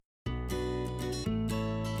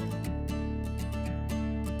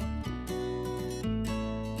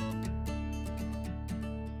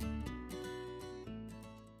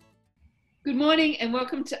Good morning and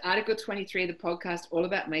welcome to Article 23, the podcast all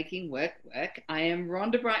about making work work. I am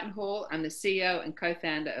Rhonda Brighton Hall. I'm the CEO and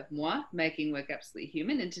co-founder of Moi, Making Work Absolutely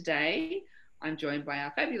Human. And today I'm joined by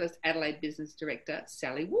our fabulous Adelaide Business Director,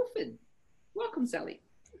 Sally Wolford. Welcome, Sally.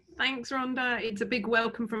 Thanks, Rhonda. It's a big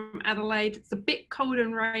welcome from Adelaide. It's a bit cold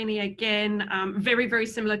and rainy again, very, very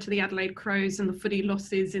similar to the Adelaide Crows and the footy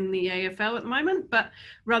losses in the AFL at the moment. But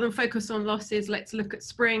rather than focus on losses, let's look at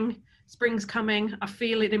spring. Spring's coming. I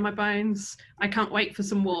feel it in my bones. I can't wait for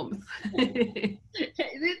some warmth.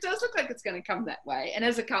 It does look like it's going to come that way. And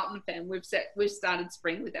as a Carlton fan, we've started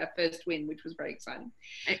spring with our first win, which was very exciting.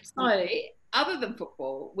 Excellent. So, other than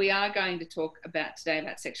football, we are going to talk today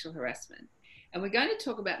about sexual harassment. And we're going to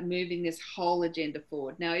talk about moving this whole agenda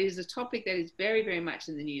forward. Now, it is a topic that is very, very much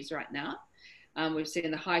in the news right now. We've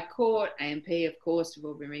seen the High Court, AMP, of course, we've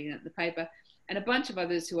all been reading it in the paper, and a bunch of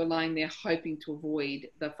others who are lying there hoping to avoid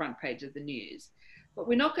the front page of the news. But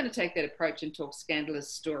we're not going to take that approach and talk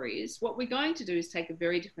scandalous stories. What we're going to do is take a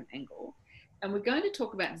very different angle, and we're going to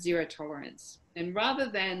talk about zero tolerance. And rather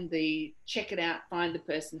than the check it out, find the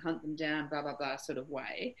person, hunt them down, blah, blah, blah sort of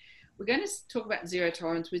way, we're going to talk about zero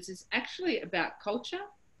tolerance, which is actually about culture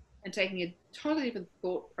and taking a totally different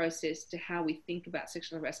thought process to how we think about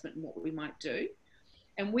sexual harassment and what we might do.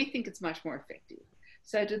 And we think it's much more effective.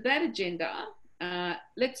 So to that agenda,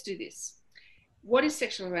 let's do this. What is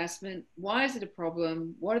sexual harassment? Why is it a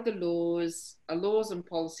problem? What are the laws? Are laws and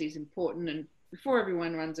policies important? And before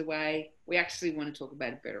everyone runs away, we actually want to talk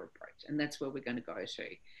about a better approach. And that's where we're going to go to.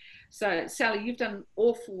 So, Sally, you've done an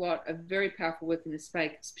awful lot of very powerful work in this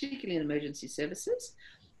space, particularly in emergency services.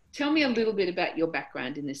 Tell me a little bit about your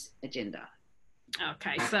background in this agenda.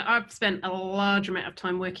 Okay, so I've spent a large amount of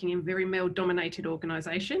time working in very male-dominated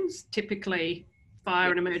organisations, typically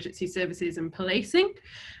fire and emergency services and policing.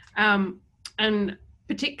 And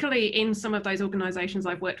particularly in some of those organisations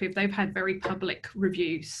I've worked with, they've had very public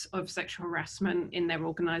reviews of sexual harassment in their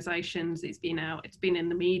organisations. It's been out, it's been in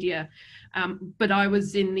the media. But I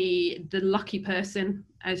was in the lucky person,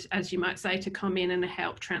 as you might say, to come in and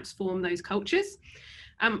help transform those cultures.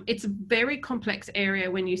 It's a very complex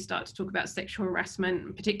area when you start to talk about sexual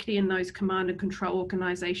harassment, particularly in those command and control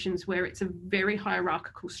organisations where it's a very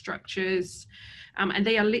hierarchical structures. And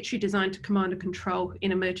they are literally designed to command and control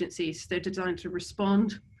in emergencies. They're designed to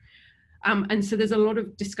respond. And so there's a lot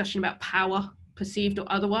of discussion about power, perceived or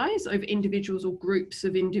otherwise, over individuals or groups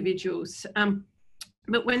of individuals.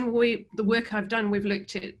 But when the work I've done, we've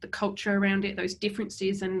looked at the culture around it, those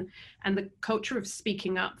differences and the culture of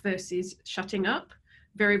speaking up versus shutting up.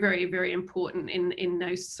 Very, very, very important in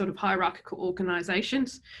those sort of hierarchical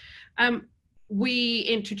organisations. We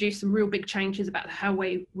introduced some real big changes about how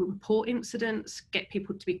we report incidents, get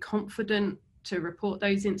people to be confident to report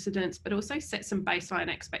those incidents, but also set some baseline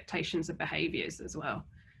expectations of behaviours as well.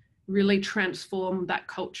 Really transform that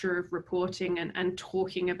culture of reporting and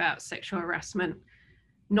talking about sexual harassment,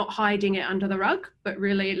 not hiding it under the rug, but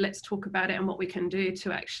really let's talk about it and what we can do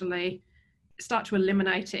to actually start to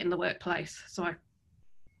eliminate it in the workplace.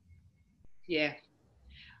 Yeah,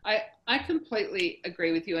 I completely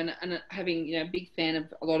agree with you, and having a big fan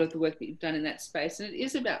of a lot of the work that you've done in that space. And it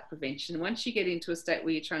is about prevention. Once you get into a state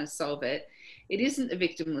where you're trying to solve it, it isn't a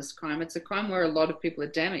victimless crime. It's a crime where a lot of people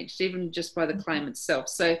are damaged, even just by the claim itself.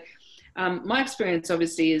 So my experience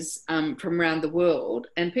obviously is from around the world,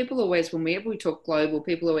 and people always, whenever we talk global,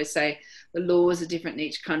 people always say the laws are different in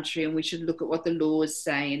each country and we should look at what the laws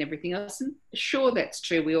say and everything else. And sure, that's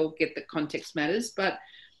true. We all get that context matters, but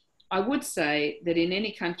I would say that in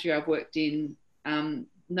any country I've worked in,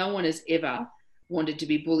 no one has ever wanted to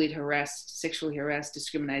be bullied, harassed, sexually harassed,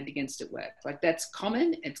 discriminated against at work. Like, that's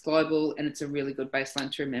common, it's global, and it's a really good baseline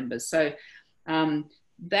to remember. So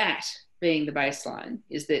that being the baseline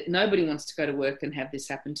is that nobody wants to go to work and have this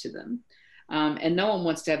happen to them. And no one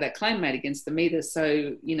wants to have that claim made against them either.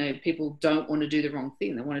 So, people don't want to do the wrong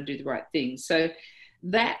thing. They want to do the right thing. So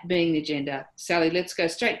that being the agenda, Sally, let's go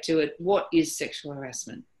straight to it. What is sexual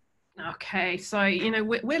harassment? Okay, so,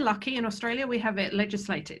 we're lucky in Australia, we have it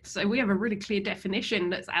legislated. So we have a really clear definition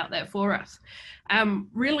that's out there for us.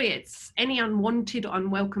 Really, it's any unwanted,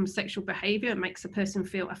 unwelcome sexual behaviour makes a person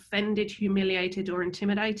feel offended, humiliated or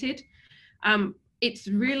intimidated. It's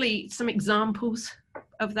really some examples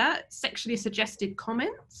of that: sexually suggested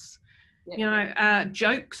comments,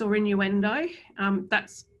 jokes or innuendo.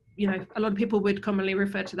 That's, a lot of people would commonly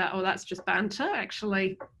refer to that, oh, that's just banter.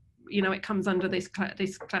 Actually, it comes under this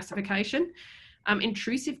classification.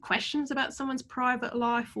 Intrusive questions about someone's private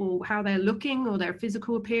life or how they're looking or their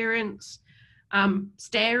physical appearance,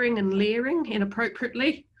 staring and leering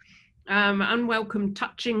inappropriately, unwelcome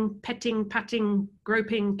touching, petting, patting,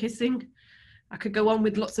 groping, kissing, I could go on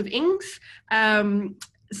with lots of ings.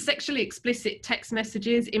 Sexually explicit text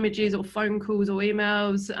messages, images, or phone calls or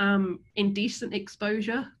emails, indecent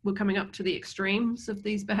exposure. We're coming up to the extremes of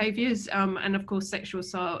these behaviours. And of course, sexual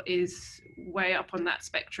assault is way up on that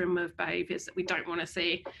spectrum of behaviours that we don't want to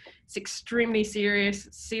see. It's extremely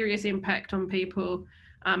serious impact on people.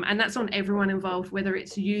 And that's on everyone involved, whether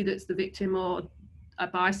it's you that's the victim or a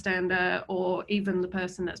bystander or even the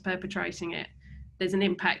person that's perpetrating it. There's an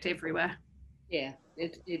impact everywhere. Yeah,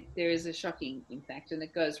 there is a shocking impact, and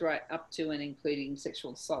it goes right up to and including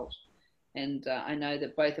sexual assault. And I know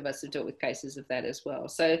that both of us have dealt with cases of that as well.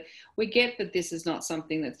 So we get that this is not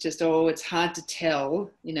something that's just, oh, it's hard to tell,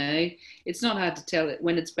 you know. It's not hard to tell. It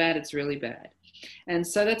when it's bad, it's really bad. And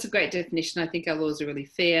so that's a great definition. I think our laws are really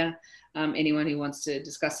fair. Anyone who wants to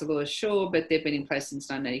discuss the law, sure, but they've been in place since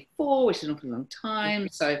 1984, which is an awfully long time.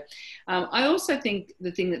 So I also think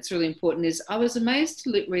the thing that's really important is I was amazed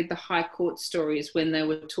to read the High Court stories when they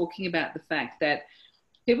were talking about the fact that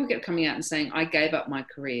people kept coming out and saying, I gave up my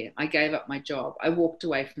career, I gave up my job, I walked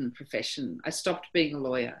away from the profession, I stopped being a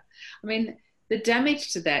lawyer. I mean, the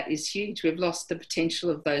damage to that is huge. We've lost the potential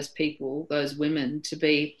of those people, those women, to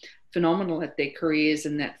be phenomenal at their careers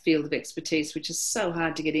in that field of expertise, which is so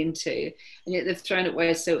hard to get into, and yet they've thrown it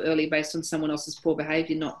away so early based on someone else's poor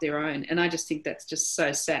behaviour, not their own. And I just think that's just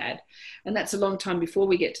so sad. And that's a long time before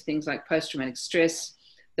we get to things like post-traumatic stress.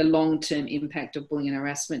 The long-term impact of bullying and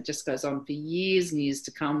harassment just goes on for years and years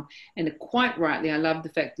to come. And quite rightly, I love the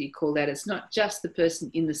fact that you call that it's not just the person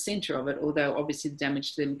in the centre of it, although obviously the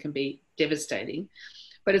damage to them can be devastating,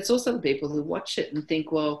 but it's also the people who watch it and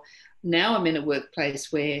think, well, now I'm in a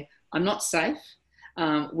workplace where I'm not safe,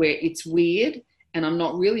 where it's weird, and I'm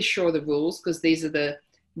not really sure of the rules because these are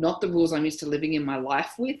not the rules I'm used to living in my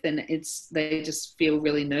life with, and they just feel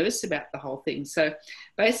really nervous about the whole thing. So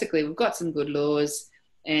basically, we've got some good laws,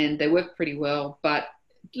 and they work pretty well. But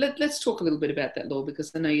let's talk a little bit about that law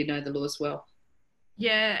because I know you know the laws well.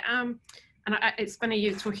 Yeah, and it's funny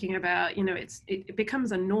you're talking about, you know, it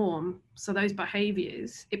becomes a norm. So those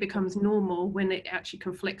behaviours, it becomes normal when it actually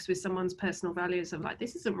conflicts with someone's personal values of like,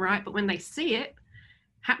 this isn't right. But when they see it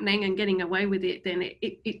happening and getting away with it, then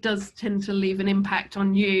it does tend to leave an impact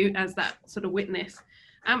on you as that sort of witness.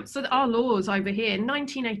 So our laws over here,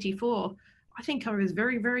 1984, I think I was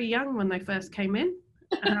very, very young when they first came in.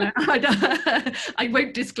 I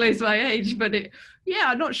won't disclose my age, but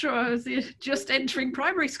I'm not sure. I was just entering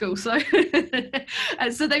primary school, so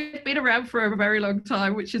so they've been around for a very long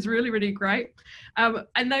time, which is really, really great. And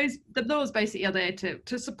the laws basically are there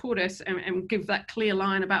to support us and give that clear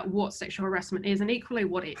line about what sexual harassment is and equally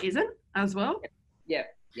what it isn't as well. Yeah.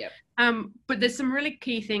 But there's some really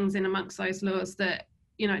key things in amongst those laws that,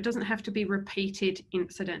 you know, it doesn't have to be repeated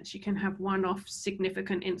incidents. You can have one-off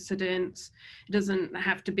significant incidents. It doesn't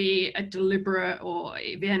have to be a deliberate or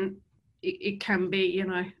event. It can be, you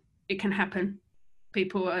know, it can happen.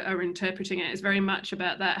 People are interpreting it. It's very much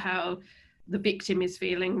about that, how the victim is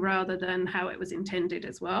feeling rather than how it was intended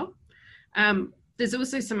as well. There's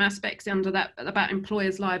also some aspects under that about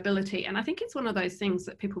employers' liability. And I think it's one of those things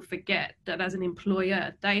that people forget, that as an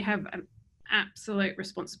employer, they have an absolute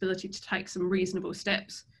responsibility to take some reasonable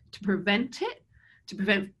steps to prevent it, to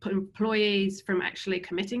prevent employees from actually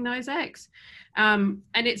committing those acts. And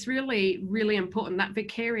it's really, really important, that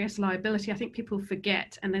vicarious liability. I think people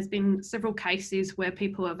forget, and there's been several cases where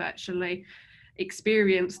people have actually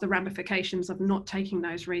experienced the ramifications of not taking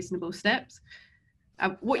those reasonable steps.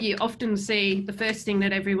 What you often see, the first thing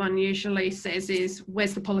that everyone usually says is,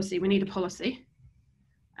 where's the policy? We need a policy.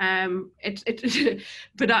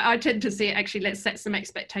 But I tend to see it actually, let's set some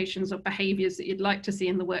expectations of behaviours that you'd like to see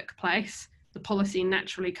in the workplace. The policy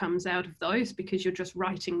naturally comes out of those because you're just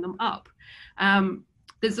writing them up.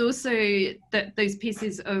 There's also those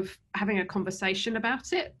pieces of having a conversation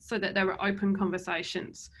about it so that there are open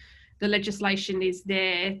conversations. The legislation is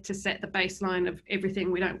there to set the baseline of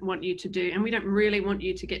everything we don't want you to do. And we don't really want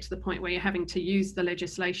you to get to the point where you're having to use the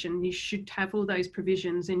legislation. You should have all those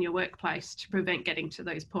provisions in your workplace to prevent getting to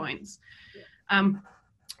those points.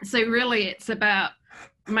 So really it's about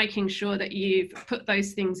making sure that you've put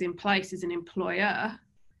those things in place as an employer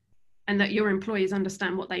and that your employees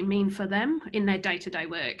understand what they mean for them in their day-to-day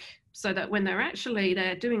work, so that when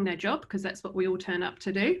they're doing their job, because that's what we all turn up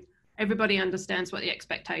to do, everybody understands what the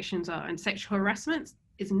expectations are, and sexual harassment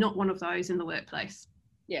is not one of those in the workplace.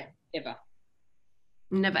 Yeah, ever.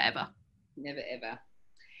 Never, ever. Never, ever.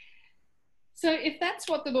 So if that's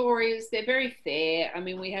what the law is, they're very fair. I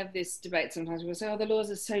mean, we have this debate sometimes. We'll say, oh, the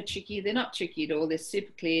laws are so tricky. They're not tricky at all. They're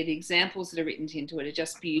super clear. The examples that are written into it are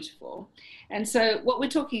just beautiful. And so what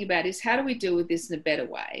we're talking about is how do we deal with this in a better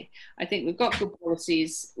way? I think we've got good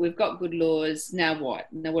policies. We've got good laws. Now what?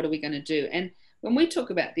 Now what are we going to do? And when we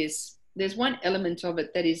talk about this, there's one element of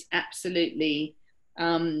it that is absolutely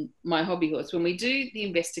my hobby horse. When we do the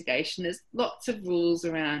investigation, there's lots of rules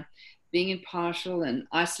around being impartial and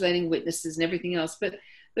isolating witnesses and everything else. But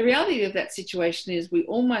the reality of that situation is we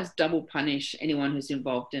almost double punish anyone who's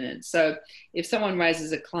involved in it. So if someone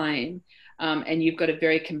raises a claim and you've got a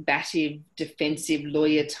very combative, defensive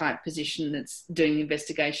lawyer type position that's doing the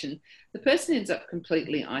investigation, the person ends up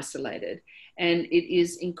completely isolated. And it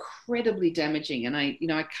is incredibly damaging. And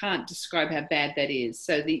I can't describe how bad that is.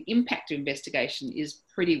 So the impact of investigation is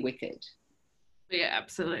pretty wicked. Yeah,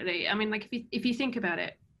 absolutely. I mean, like if you think about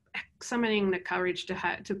it, summoning the courage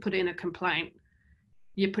to put in a complaint,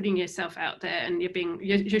 you're putting yourself out there and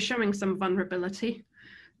you're showing some vulnerability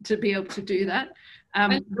to be able to do that.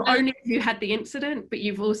 Not only have you had the incident, but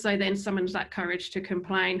you've also then summoned that courage to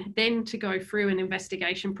complain, then to go through an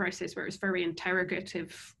investigation process where it's very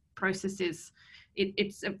interrogative processes.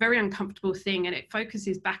 It's a very uncomfortable thing, and it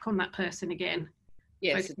focuses back on that person again.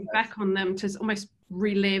 Yes, focuses back on them to almost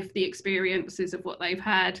relive the experiences of what they've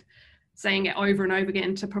had, saying it over and over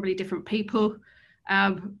again to probably different people.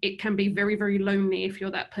 It can be very, very lonely if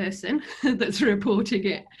you're that person that's reporting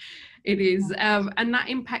it. It is. And that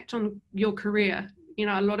impact on your career. You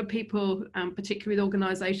know, a lot of people, particularly with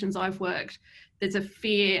organisations I've worked, there's a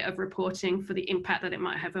fear of reporting for the impact that it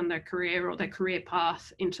might have on their career or their career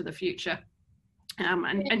path into the future.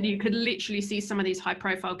 And you could literally see some of these high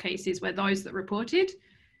profile cases where those that reported,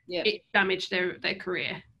 it damaged their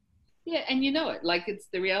career. Yeah, and you know it, like it's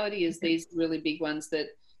the reality is these really big ones that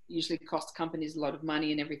usually cost companies a lot of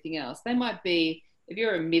money and everything else. They might be, if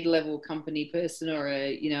you're a mid-level company person or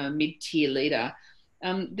a mid-tier leader,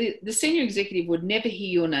 the senior executive would never hear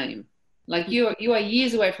your name. Like you are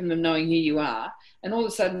years away from them knowing who you are, and all of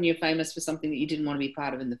a sudden you're famous for something that you didn't want to be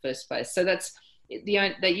part of in the first place. So that's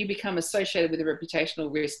that you become associated with a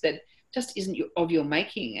reputational risk that just isn't of your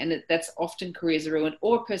making, and that's often careers are ruined,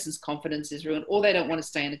 or a person's confidence is ruined, or they don't want to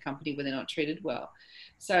stay in a company where they're not treated well.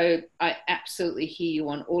 So I absolutely hear you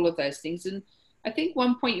on all of those things. And I think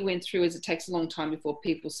one point you went through is it takes a long time before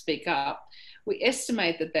people speak up. We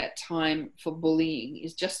estimate that time for bullying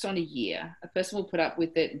is just on a year. A person will put up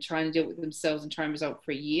with it and try and deal with themselves and try and resolve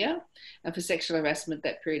for a year. And for sexual harassment,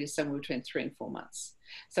 that period is somewhere between 3 and 4 months.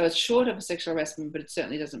 So it's short of a sexual harassment, but it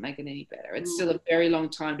certainly doesn't make it any better. It's still a very long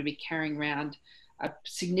time to be carrying around a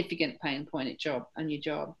significant pain point on your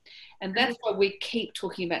job. And that's why we keep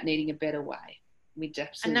talking about needing a better way.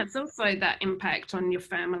 And that's also that impact on your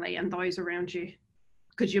family and those around you,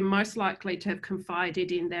 because you're most likely to have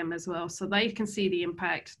confided in them as well. So they can see the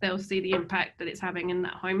impact. They'll see the impact that it's having in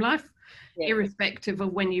that home life, irrespective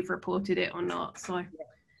of when you've reported it or not.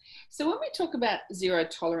 So when we talk about zero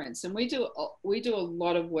tolerance, and we do a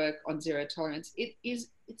lot of work on zero tolerance,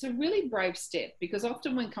 it's a really brave step, because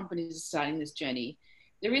often when companies are starting this journey,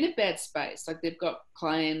 they're in a bad space. Like they've got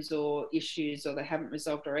claims or issues, or they haven't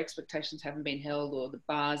resolved, or expectations haven't been held, or the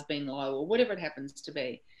bar's been low, or whatever it happens to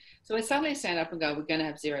be. So we suddenly stand up and go, we're going to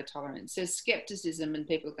have zero tolerance. There's skepticism, and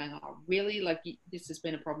people are going, oh, really? Like this has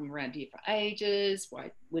been a problem around here for ages.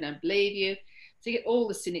 Why? We don't believe you. So you get all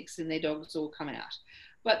the cynics and their dogs all come out.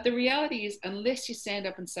 But the reality is, unless you stand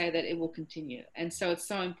up and say that, it will continue. And so it's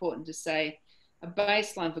so important to say a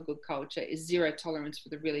baseline for good culture is zero tolerance for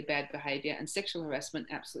the really bad behaviour, and sexual harassment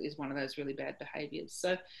absolutely is one of those really bad behaviours.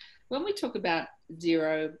 So when we talk about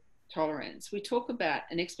zero tolerance, we talk about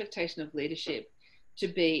an expectation of leadership to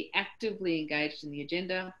be actively engaged in the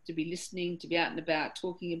agenda, to be listening, to be out and about,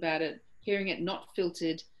 talking about it, hearing it, not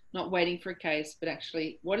filtered, not waiting for a case, but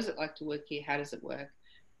actually, what is it like to work here? How does it work?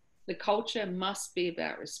 The culture must be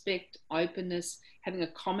about respect, openness, having a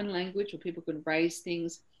common language where people can raise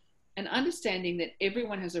things, and understanding that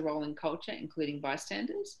everyone has a role in culture, including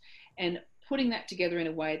bystanders, and putting that together in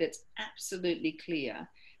a way that's absolutely clear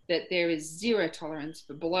that there is zero tolerance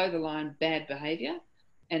for below the line bad behaviour,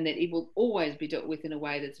 and that it will always be dealt with in a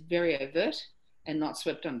way that's very overt and not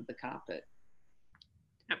swept under the carpet.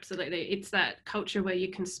 Absolutely. It's that culture where you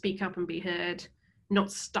can speak up and be heard,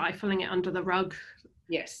 not stifling it under the rug.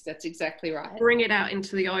 Yes, that's exactly right. Bring it out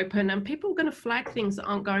into the open, and people are going to flag things that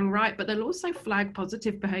aren't going right, but they'll also flag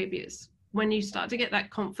positive behaviours. When you start to get that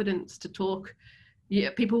confidence to talk,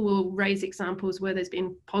 people will raise examples where there's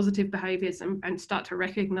been positive behaviours and start to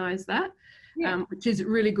recognise that, which is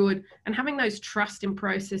really good. And having those trust in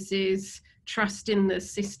processes, trust in the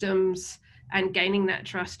systems, and gaining that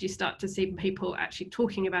trust, you start to see people actually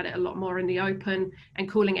talking about it a lot more in the open and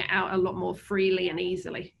calling it out a lot more freely and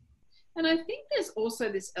easily. And I think there's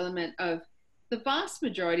also this element of the vast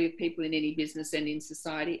majority of people in any business and in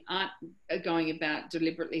society aren't going about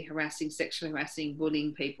deliberately harassing, sexually harassing,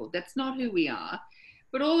 bullying people. That's not who we are.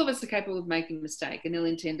 But all of us are capable of making a mistake, an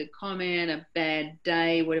ill-intended comment, a bad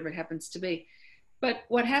day, whatever it happens to be. But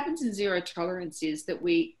what happens in zero tolerance is that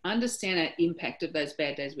we understand our impact of those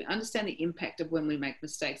bad days. We understand the impact of when we make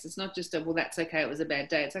mistakes. It's not just well, that's okay, it was a bad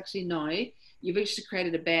day. It's actually, no, you've actually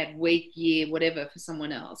created a bad week, year, whatever for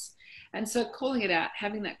someone else. And so calling it out,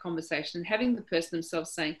 having that conversation, and having the person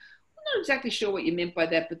themselves saying, I'm not exactly sure what you meant by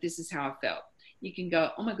that, but this is how I felt. You can go,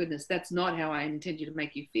 oh my goodness, that's not how I intended to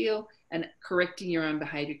make you feel, and correcting your own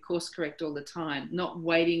behavior, course correct all the time, not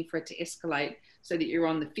waiting for it to escalate so that you're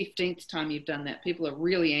on the 15th time you've done that. People are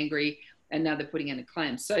really angry and now they're putting in a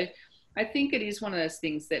claim. So I think it is one of those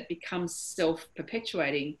things that becomes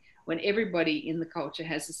self-perpetuating when everybody in the culture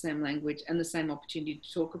has the same language and the same opportunity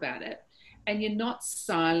to talk about it. And you're not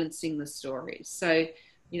silencing the stories. So,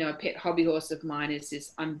 you know, a pet hobby horse of mine is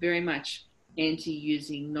this: I'm very much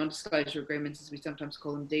anti-using non-disclosure agreements, as we sometimes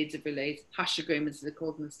call them, deeds of release, hush agreements as they're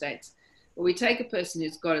called in the States. But we take a person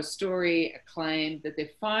who's got a story, a claim that they're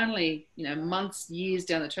finally, you know, months, years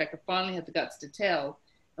down the track, have finally had the guts to tell,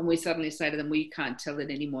 and we suddenly say to them, well, you can't tell it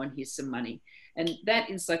anymore and here's some money. And that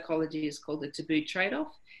in psychology is called the taboo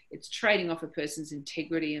trade-off. It's trading off a person's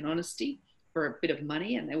integrity and honesty for a bit of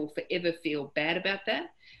money, and they will forever feel bad about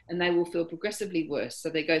that, and they will feel progressively worse. So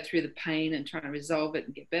they go through the pain and trying to resolve it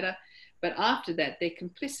and get better. But after that, they're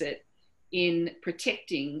complicit in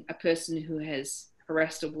protecting a person who has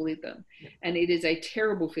harassed or bullied them. And it is a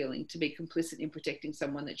terrible feeling to be complicit in protecting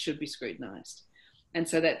someone that should be scrutinized. And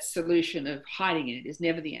so that solution of hiding it is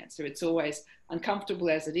never the answer. It's always, uncomfortable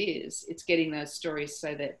as it is, it's getting those stories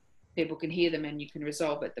so that people can hear them and you can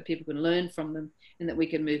resolve it, that people can learn from them, and that we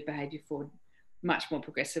can move behaviour forward much more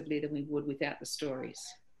progressively than we would without the stories.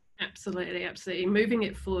 Absolutely, absolutely. Moving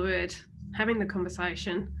it forward, having the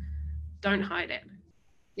conversation, don't hide it.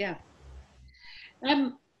 Yeah.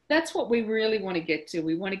 That's what we really want to get to.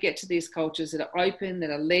 We want to get to these cultures that are open, that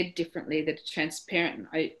are led differently, that are transparent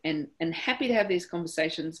and happy to have these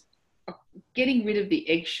conversations, getting rid of the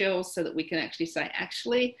eggshells so that we can actually say,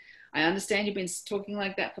 actually, I understand you've been talking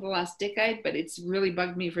like that for the last decade, but it's really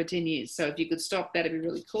bugged me for 10 years. So if you could stop, that'd be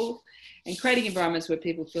really cool. And creating environments where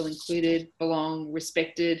people feel included, belong,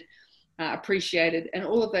 respected, appreciated, and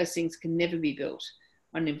all of those things can never be built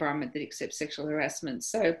on an environment that accepts sexual harassment.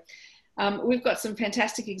 So we've got some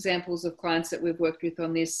fantastic examples of clients that we've worked with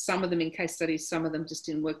on this, some of them in case studies, some of them just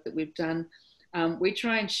in work that we've done. We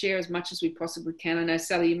try and share as much as we possibly can. I know,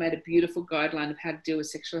 Sally, you made a beautiful guideline of how to deal with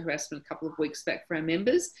sexual harassment a couple of weeks back for our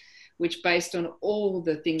members, which, based on all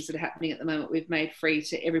the things that are happening at the moment, we've made free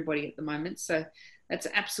to everybody at the moment. So that's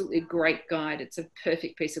absolutely a great guide. It's a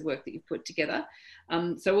perfect piece of work that you've put together.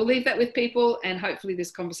 So we'll leave that with people, and hopefully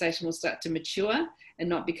this conversation will start to mature and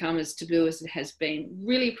not become as taboo as it has been.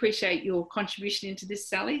 Really appreciate your contribution into this,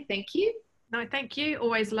 Sally. Thank you. No, thank you.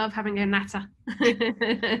 Always love having a natter.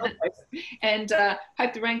 And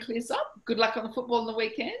hope the rain clears up. Good luck on the football on the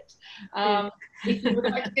weekend. If you would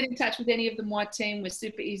like to get in touch with any of the Moi team, we're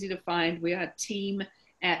super easy to find. We are team@moi.live.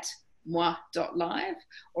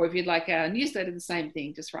 Or if you'd like our newsletter, the same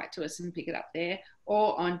thing, just write to us and pick it up there,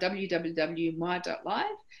 or on www.moi.live.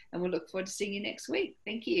 And we'll look forward to seeing you next week.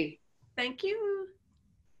 Thank you. Thank you.